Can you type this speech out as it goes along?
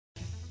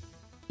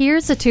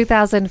Here's a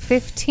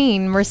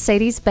 2015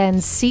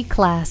 Mercedes-Benz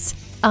C-Class.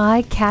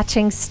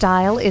 Eye-catching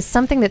style is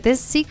something that this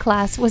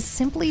C-Class was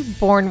simply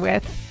born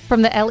with.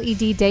 From the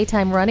LED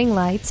daytime running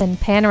lights and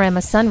panorama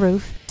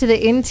sunroof, to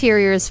the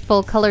interior's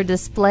full-color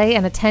display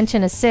and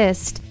attention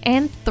assist,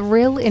 and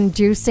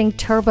thrill-inducing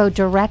turbo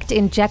direct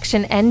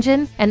injection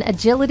engine and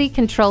agility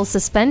control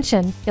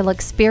suspension, you'll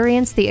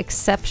experience the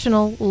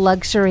exceptional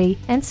luxury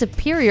and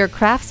superior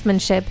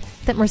craftsmanship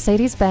that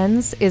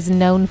Mercedes-Benz is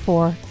known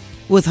for.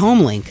 With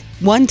HomeLink,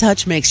 one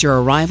touch makes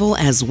your arrival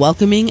as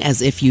welcoming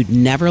as if you'd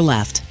never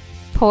left.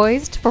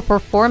 Poised for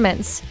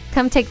performance,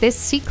 come take this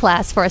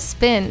C-Class for a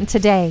spin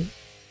today.